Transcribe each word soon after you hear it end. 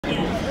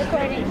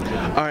recording.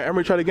 All right, I'm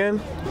gonna try it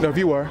again. No, if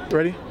you are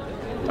ready.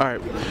 All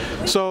right.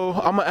 So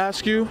I'm gonna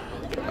ask you.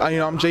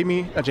 I'm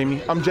Jamie. Not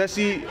Jamie. I'm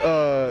Jesse,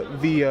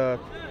 the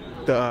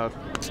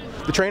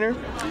trainer,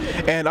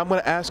 and I'm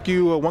gonna ask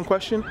you one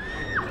question.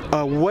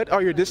 What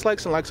are your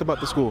dislikes and likes about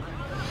the school?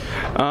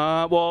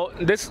 Well,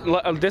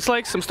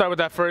 dislikes. I'm start with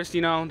that first.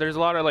 There's a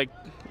lot of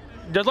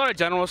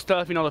general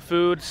stuff. The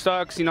food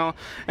sucks.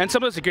 And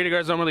some of the security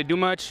guards don't really do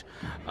much.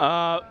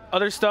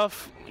 Other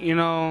stuff,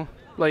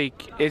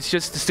 it's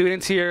just the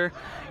students here.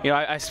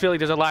 I feel like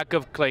there's a lack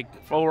of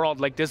overall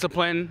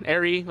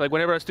disciplinary.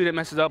 Whenever a student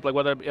messes up,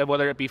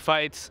 whether it be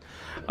fights,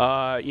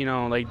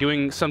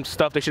 doing some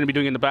stuff they shouldn't be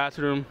doing in the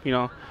bathroom.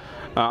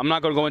 I'm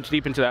not going to go into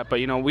deep into that, but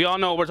we all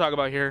know what we're talking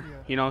about here.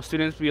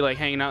 Students be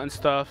hanging out and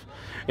stuff.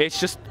 It's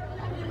just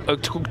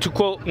to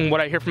quote what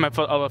I hear from my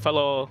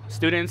fellow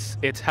students,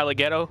 it's hella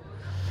ghetto.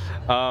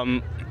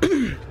 But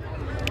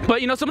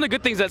some of the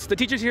good things that's the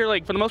teachers here,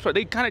 for the most part,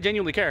 they kind of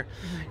genuinely care.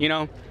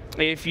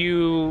 If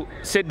you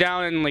sit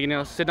down and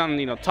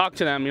talk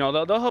to them,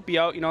 they'll help you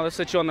out. They'll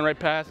set you on the right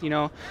path.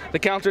 The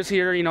counselors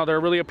here,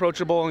 they're really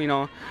approachable.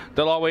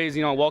 They'll always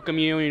welcome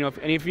you.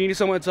 And if you need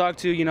someone to talk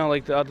to,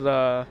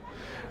 the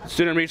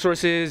student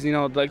resources,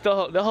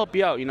 they'll help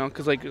you out.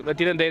 Because at the end of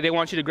the day, they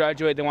want you to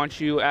graduate. They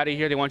want you out of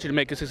here. They want you to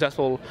make a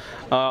successful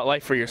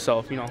life for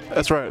yourself.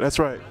 That's right. That's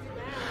right.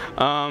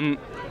 The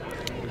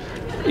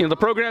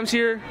programs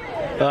here,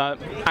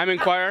 I'm in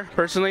choir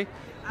personally.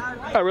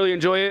 I really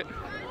enjoy it.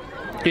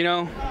 It's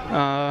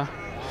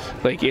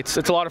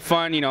a lot of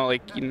fun.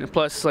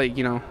 Plus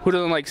who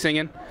doesn't like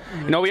singing?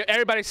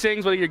 Everybody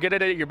sings, whether you're good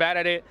at it, you're bad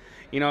at it.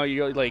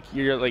 You're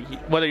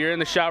whether you're in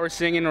the shower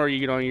singing or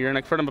you're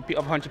in front of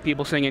a bunch of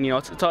people singing.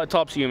 It's all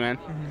up to you, man.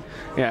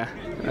 Yeah,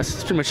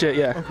 that's pretty much it.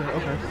 Yeah.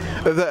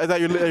 Okay. Is that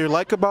your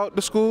like about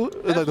the school?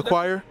 The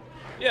choir?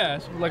 Yeah,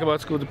 it's what I like about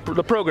school.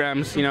 The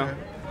programs.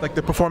 Like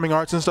the performing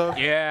arts and stuff.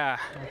 Yeah.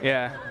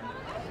 Yeah.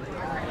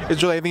 Is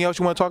there anything else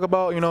you want to talk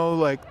about? I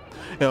know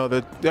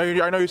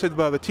you said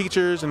about the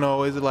teachers.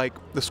 Is it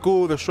the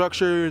school, the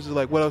structures?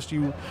 What else do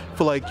you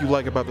feel like you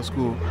like about the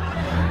school?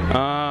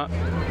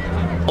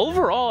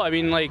 Overall,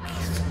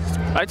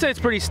 I'd say it's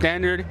pretty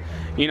standard.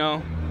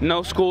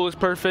 No school is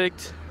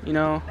perfect.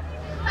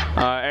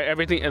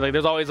 Everything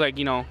there's always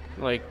there's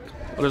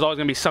always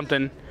gonna be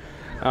something.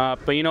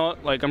 But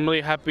I'm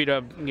really happy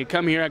to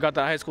come here. I got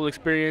the high school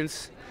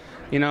experience.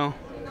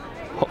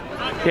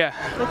 Yeah.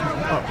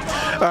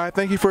 All right,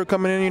 thank you for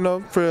coming in,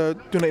 for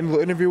doing an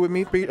interview with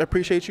me. I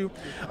appreciate you.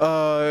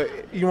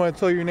 You want to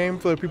tell your name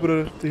for the people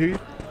to hear you?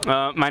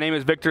 My name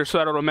is Victor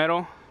Suero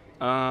Romero.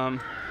 I'm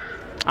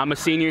a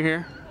senior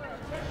here.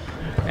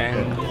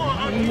 And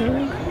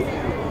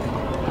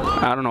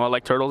I don't know, I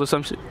like turtles or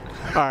some shit.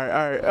 All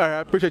right. I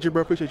appreciate you,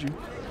 bro. Appreciate you.